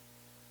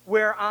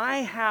where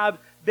I have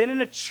been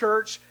in a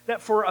church that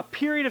for a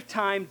period of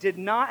time did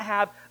not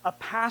have a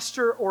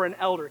pastor or an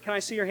elder? Can I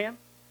see your hand?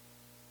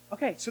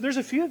 Okay, so there's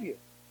a few of you.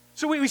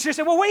 So we should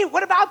say, well, wait,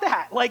 what about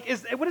that? Like,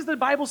 what does the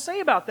Bible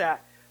say about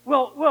that?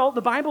 Well,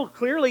 the Bible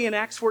clearly in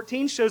Acts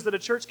 14 shows that a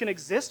church can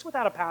exist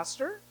without a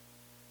pastor.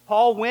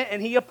 Paul went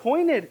and he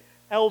appointed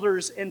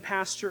elders and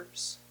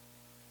pastors.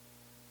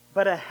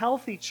 But a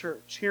healthy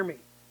church, hear me,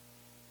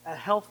 a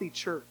healthy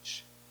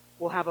church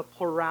will have a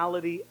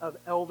plurality of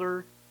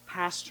elder,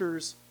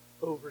 pastors,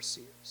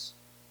 overseers.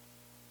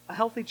 A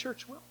healthy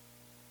church will.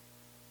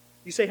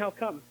 You say, how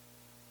come?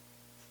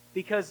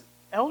 Because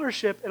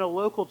eldership in a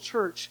local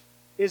church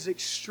is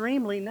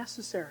extremely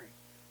necessary.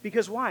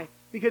 Because why?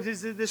 Because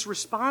it's this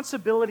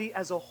responsibility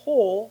as a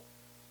whole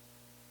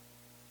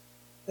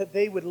that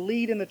they would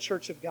lead in the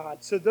church of God.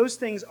 So those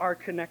things are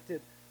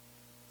connected.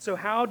 So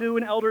how do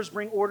elders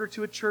bring order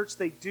to a church?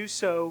 They do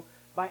so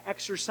by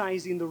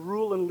exercising the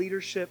rule and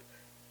leadership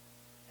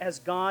as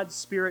God's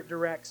Spirit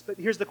directs. But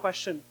here's the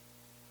question.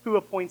 Who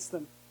appoints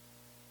them?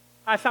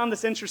 I found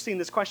this interesting,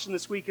 this question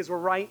this week, as we're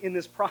right in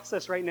this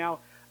process right now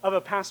of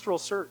a pastoral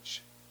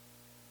search.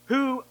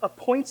 Who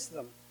appoints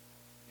them?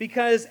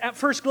 Because at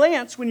first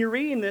glance, when you're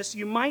reading this,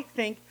 you might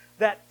think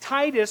that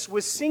Titus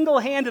was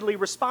single-handedly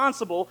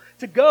responsible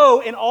to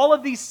go in all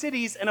of these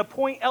cities and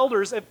appoint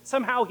elders. If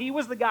somehow he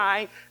was the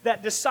guy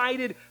that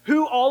decided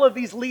who all of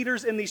these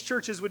leaders in these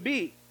churches would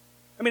be.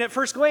 I mean, at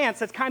first glance,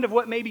 that's kind of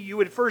what maybe you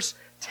would first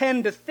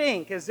tend to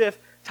think, as if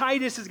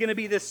Titus is going to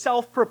be this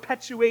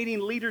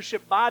self-perpetuating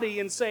leadership body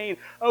and saying,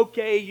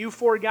 okay, you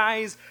 4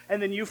 guys, and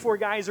then you 4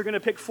 guys are going to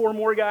pick 4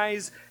 more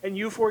guys, and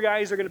you 4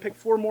 guys are going to pick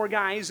 4 more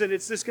guys, and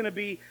it's just going to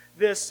be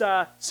this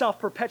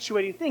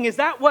self-perpetuating thing. Is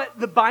that what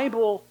the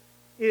Bible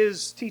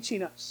is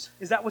teaching us?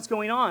 Is that what's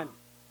going on?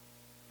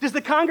 Does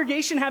the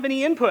congregation have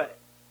any input?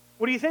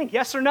 What do you think?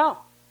 Yes or no?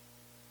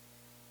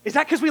 Is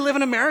that because we live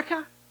in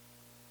America?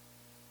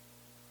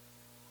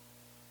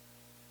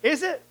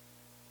 Is it?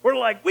 We're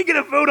like, we get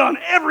to vote on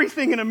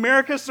everything in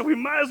America, so we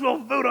might as well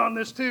vote on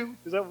this too.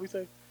 Is that what we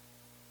say?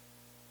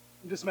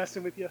 I'm just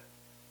messing with you.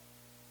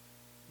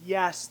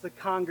 Yes, the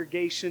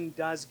congregation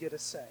does get a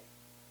say.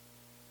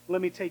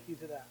 Let me take you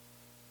to that.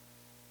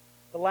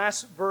 The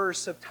last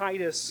verse of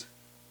Titus,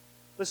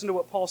 listen to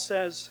what Paul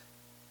says.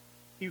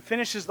 He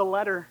finishes the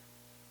letter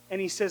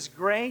and he says,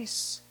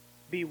 grace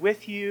be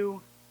with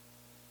you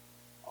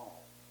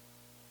all.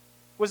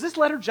 Was this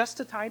letter just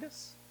to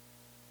Titus?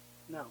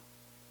 No.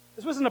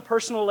 This wasn't a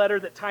personal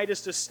letter that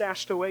Titus just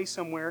stashed away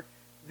somewhere.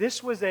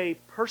 This was a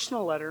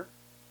personal letter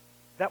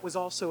that was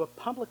also a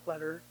public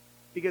letter,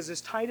 because as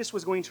Titus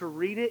was going to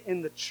read it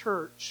in the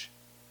church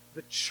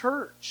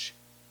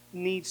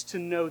needs to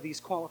know these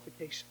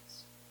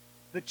qualifications.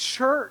 The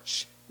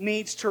church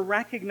needs to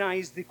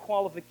recognize the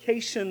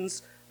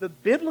qualifications, the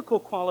biblical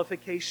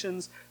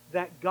qualifications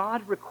that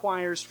God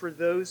requires for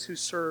those who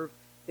serve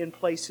in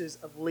places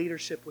of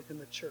leadership within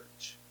the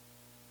church.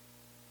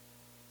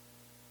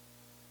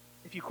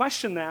 If you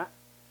question that,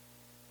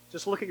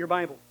 just look at your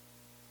Bible.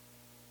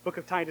 Book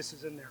of Titus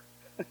is in there.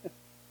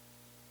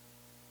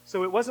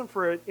 So it wasn't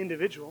for an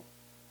individual.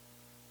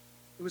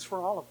 It was for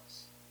all of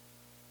us.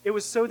 It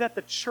was so that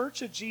the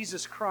church of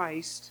Jesus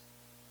Christ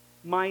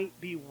might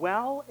be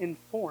well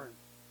informed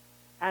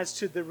as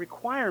to the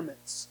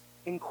requirements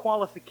and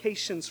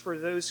qualifications for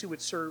those who would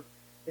serve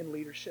in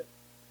leadership.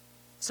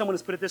 Someone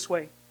has put it this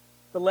way.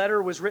 The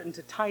letter was written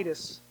to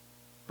Titus,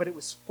 but it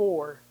was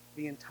for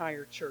the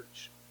entire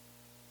church.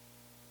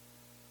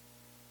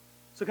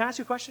 So can I ask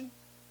you a question?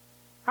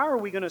 How are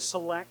we going to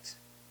select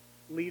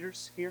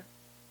leaders here?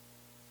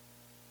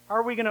 How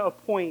are we going to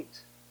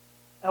appoint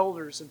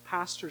elders and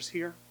pastors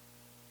here?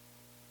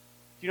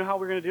 Do you know how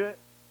we're going to do it?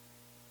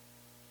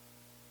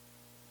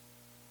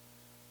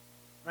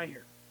 Right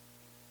here.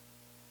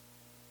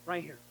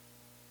 Right here.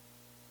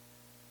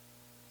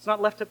 It's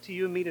not left up to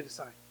you and me to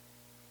decide.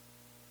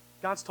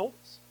 God's told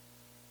us.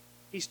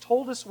 He's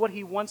told us what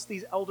He wants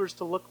these elders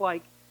to look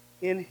like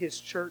in His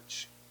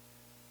church.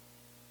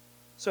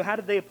 So how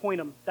did they appoint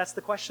them? That's the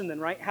question then,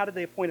 right? How did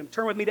they appoint them?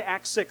 Turn with me to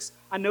Acts 6.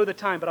 I know the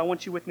time, but I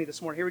want you with me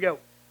this morning. Here we go.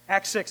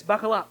 Acts 6.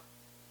 Buckle up.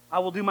 I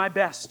will do my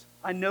best.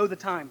 I know the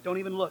time. Don't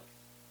even look.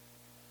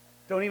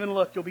 Don't even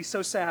look. You'll be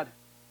so sad.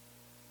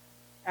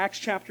 Acts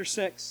chapter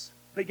 6.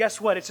 But guess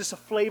what? It's just a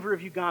flavor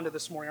of Uganda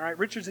this morning, all right?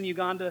 Richard's in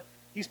Uganda.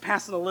 He's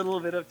passing a little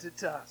of it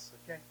to us,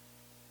 okay?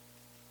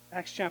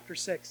 Acts chapter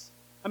 6.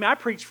 I mean, I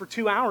preached for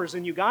 2 hours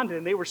in Uganda,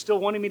 and they were still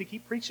wanting me to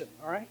keep preaching,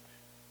 all right?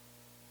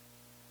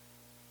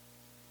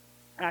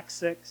 Acts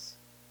 6.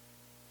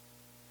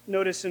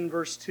 Notice in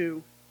verse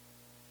 2,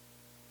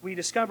 we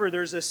discover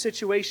there's a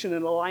situation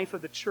in the life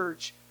of the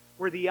church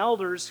where the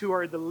elders, who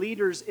are the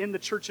leaders in the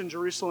church in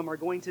Jerusalem, are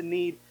going to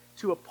need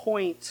to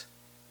appoint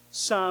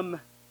some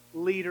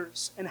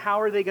leaders. And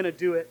how are they going to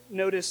do it?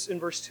 Notice in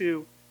verse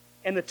 2,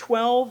 and the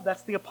 12,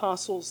 that's the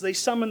apostles, they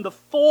summoned the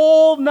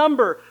full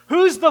number.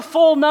 Who's the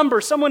full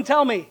number? Someone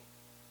tell me.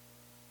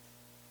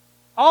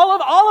 All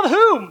of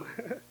whom?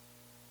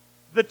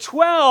 The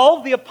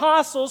 12, the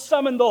apostles,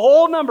 summoned the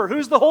whole number.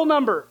 Who's the whole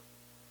number?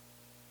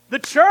 The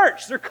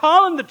church. They're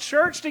calling the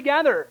church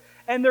together.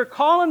 And they're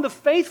calling the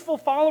faithful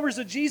followers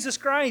of Jesus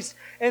Christ.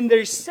 And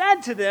they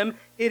said to them,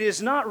 it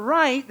is not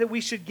right that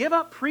we should give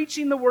up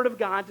preaching the word of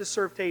God to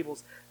serve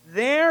tables.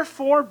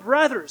 Therefore,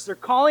 brothers, they're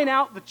calling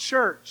out the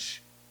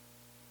church.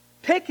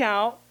 Pick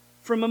out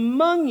from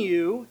among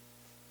you,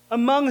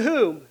 among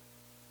whom?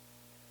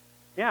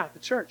 Yeah, the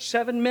church.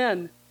 7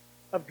 men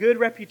of good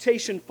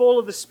reputation, full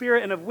of the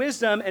Spirit and of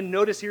wisdom. And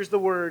notice, here's the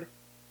word,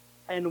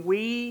 and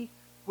we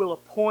will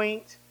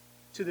appoint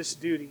to this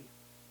duty.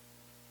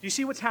 Do you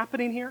see what's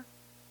happening here?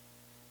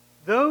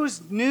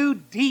 Those new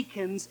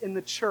deacons in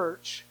the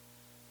church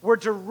were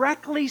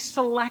directly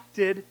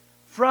selected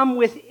from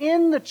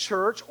within the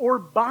church or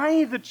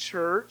by the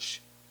church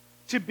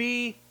to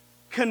be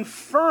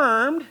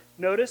confirmed.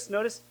 Notice.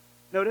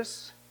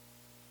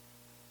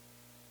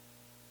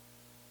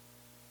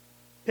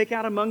 Pick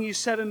out among you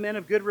 7 men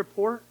of good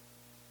report.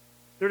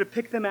 They're to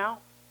pick them out.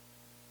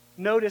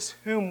 Notice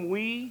whom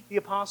we, the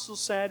apostles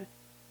said,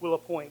 will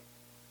appoint.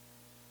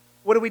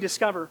 What do we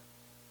discover?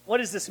 What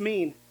does this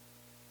mean?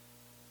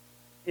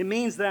 It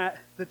means that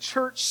the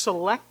church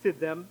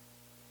selected them,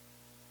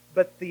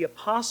 but the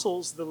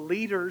apostles, the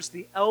leaders,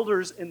 the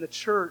elders in the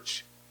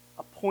church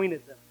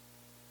appointed them.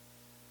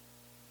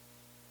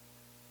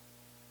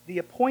 The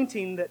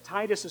appointing that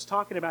Titus is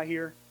talking about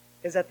here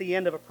is at the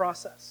end of a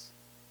process.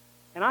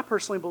 And I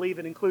personally believe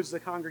it includes the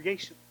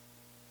congregation.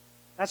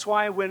 That's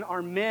why when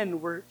our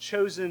men were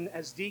chosen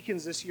as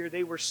deacons this year,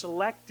 they were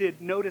selected,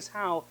 notice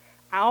how,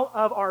 out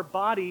of our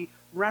body,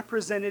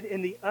 represented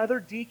in the other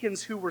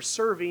deacons who were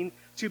serving,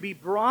 to be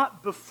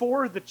brought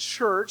before the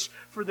church,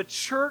 for the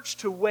church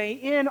to weigh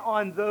in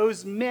on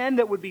those men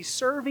that would be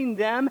serving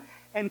them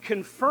and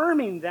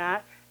confirming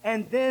that.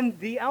 And then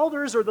the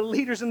elders or the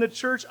leaders in the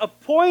church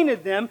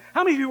appointed them.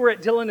 How many of you were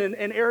at Dylan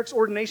and Eric's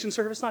ordination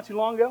service not too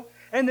long ago?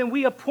 And then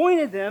we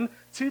appointed them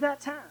to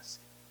that task.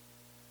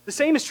 The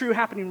same is true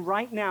happening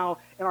right now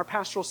in our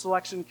pastoral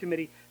selection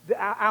committee.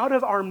 Out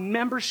of our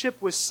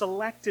membership was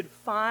selected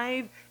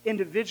 5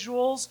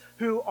 individuals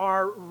who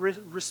are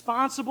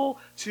responsible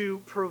to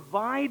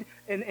provide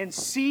and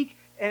seek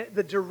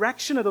the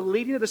direction of the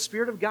leading of the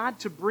Spirit of God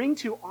to bring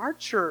to our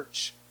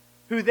church,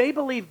 who they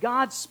believe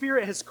God's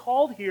Spirit has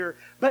called here.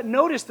 But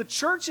notice, the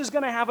church is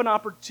going to have an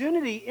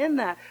opportunity in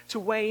that to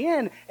weigh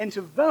in and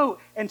to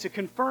vote and to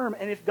confirm.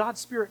 And if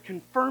God's Spirit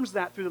confirms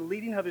that through the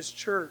leading of His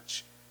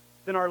church,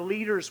 then our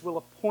leaders will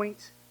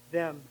appoint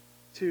them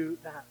to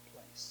that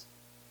place.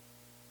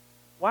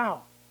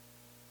 Wow.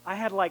 I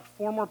had like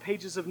 4 more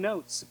pages of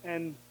notes,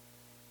 and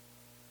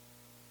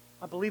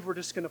I believe we're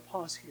just going to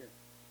pause here.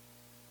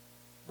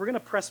 We're going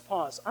to press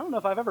pause. I don't know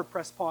if I've ever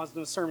pressed pause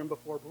in a sermon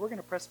before, but we're going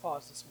to press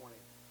pause this morning,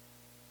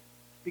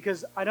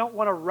 because I don't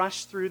want to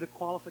rush through the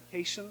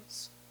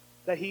qualifications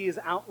that he is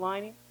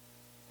outlining.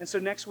 And so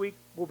next week,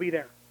 we'll be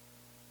there.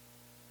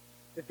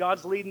 If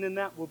God's leading in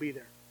that, we'll be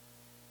there.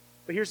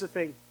 But here's the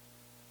thing.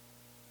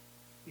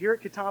 Here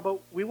at Catawba,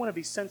 we want to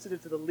be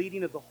sensitive to the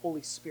leading of the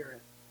Holy Spirit.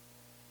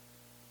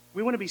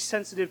 We want to be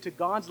sensitive to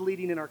God's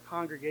leading in our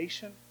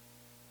congregation.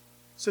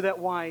 So that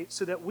why?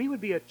 So that we would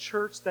be a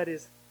church that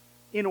is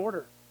in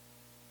order.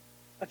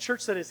 A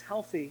church that is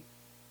healthy.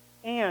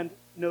 And,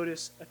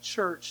 notice, a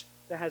church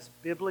that has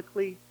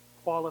biblically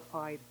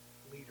qualified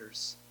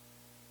leaders.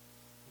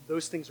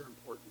 Those things are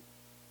important.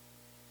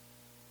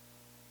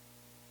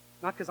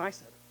 Not because I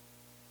said it.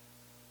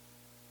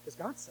 Because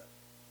God said it.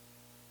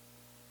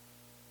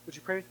 Would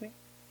you pray with me?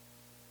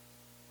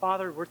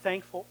 Father, we're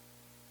thankful.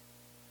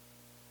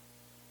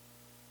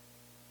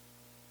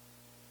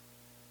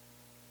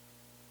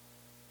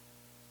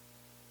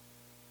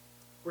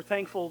 We're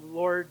thankful,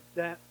 Lord,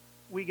 that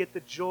we get the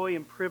joy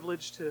and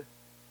privilege to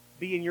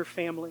be in your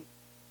family.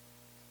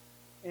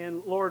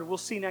 And Lord, we'll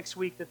see next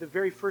week that the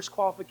very first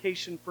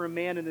qualification for a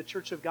man in the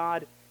church of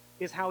God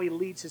is how he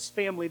leads his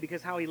family,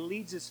 because how he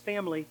leads his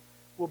family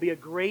will be a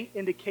great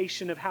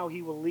indication of how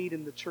he will lead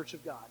in the church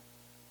of God.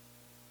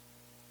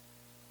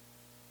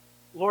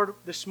 Lord,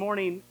 this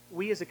morning,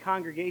 we as a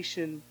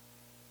congregation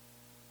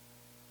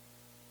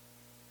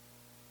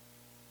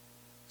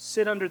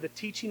sit under the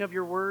teaching of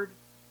your word,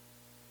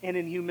 and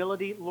in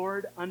humility,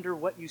 Lord, under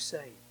what you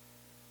say.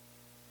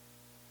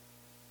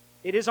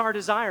 It is our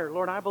desire,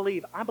 Lord, I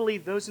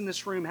believe those in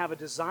this room have a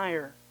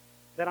desire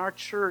that our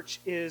church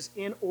is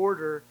in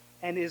order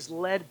and is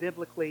led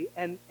biblically.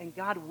 And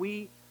God,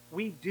 we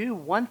do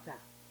want that.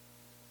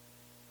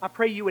 I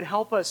pray you would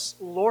help us,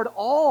 Lord,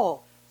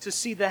 all to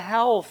see the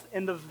health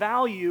and the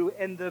value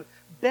and the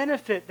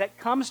benefit that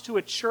comes to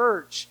a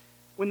church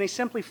when they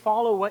simply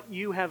follow what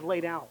you have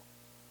laid out.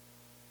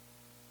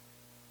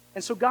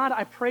 And so, God,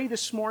 I pray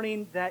this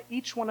morning that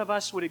each one of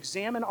us would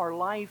examine our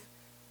life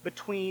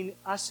between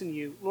us and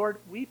you. Lord,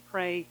 we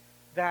pray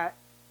that,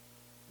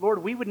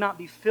 Lord, we would not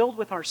be filled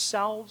with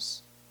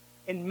ourselves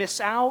and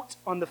miss out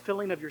on the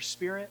filling of your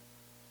Spirit.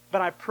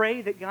 But I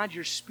pray that, God,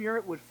 your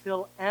Spirit would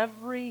fill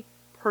every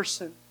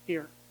person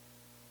here.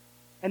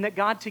 And that,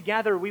 God,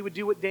 together we would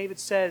do what David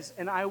says,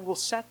 and I will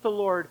set the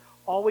Lord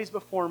always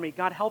before me.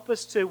 God, help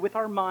us to, with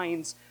our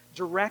minds,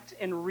 direct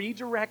and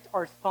redirect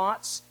our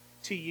thoughts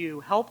to you.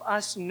 Help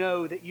us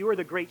know that you are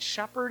the great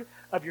shepherd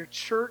of your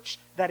church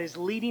that is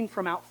leading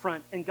from out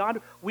front. And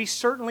God,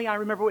 I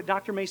remember what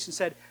Dr. Mason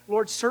said,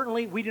 Lord,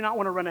 certainly we do not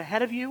want to run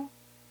ahead of you.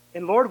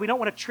 And Lord, we don't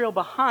want to trail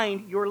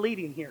behind your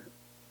leading here.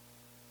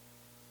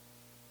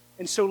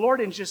 And so, Lord,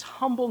 in just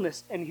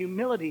humbleness and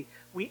humility,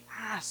 we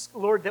ask,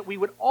 Lord, that we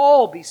would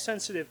all be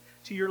sensitive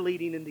to your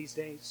leading in these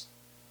days.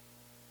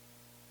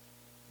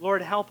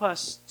 Lord, help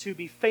us to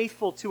be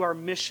faithful to our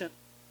mission.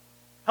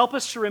 Help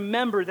us to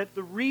remember that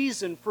the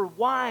reason for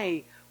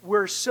why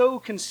we're so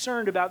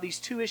concerned about these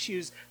two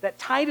issues that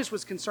Titus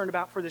was concerned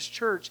about for this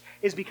church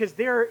is because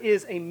there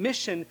is a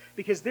mission,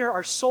 because there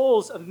are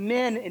souls of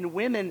men and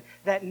women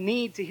that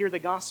need to hear the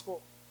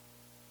gospel.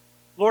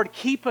 Lord,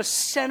 keep us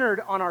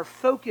centered on our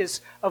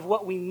focus of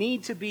what we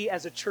need to be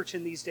as a church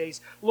in these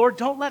days. Lord,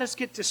 don't let us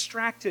get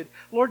distracted.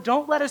 Lord,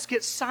 don't let us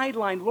get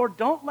sidelined. Lord,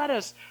 don't let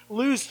us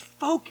lose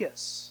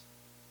focus.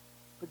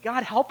 But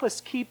God, help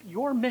us keep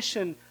your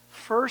mission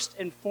first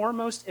and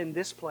foremost in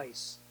this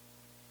place.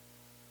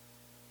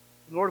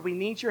 Lord, we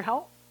need your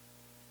help.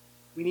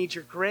 We need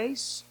your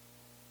grace.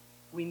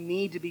 We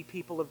need to be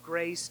people of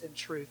grace and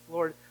truth.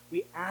 Lord,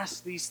 we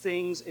ask these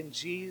things in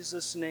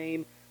Jesus'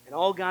 name. And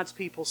all God's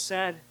people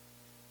said,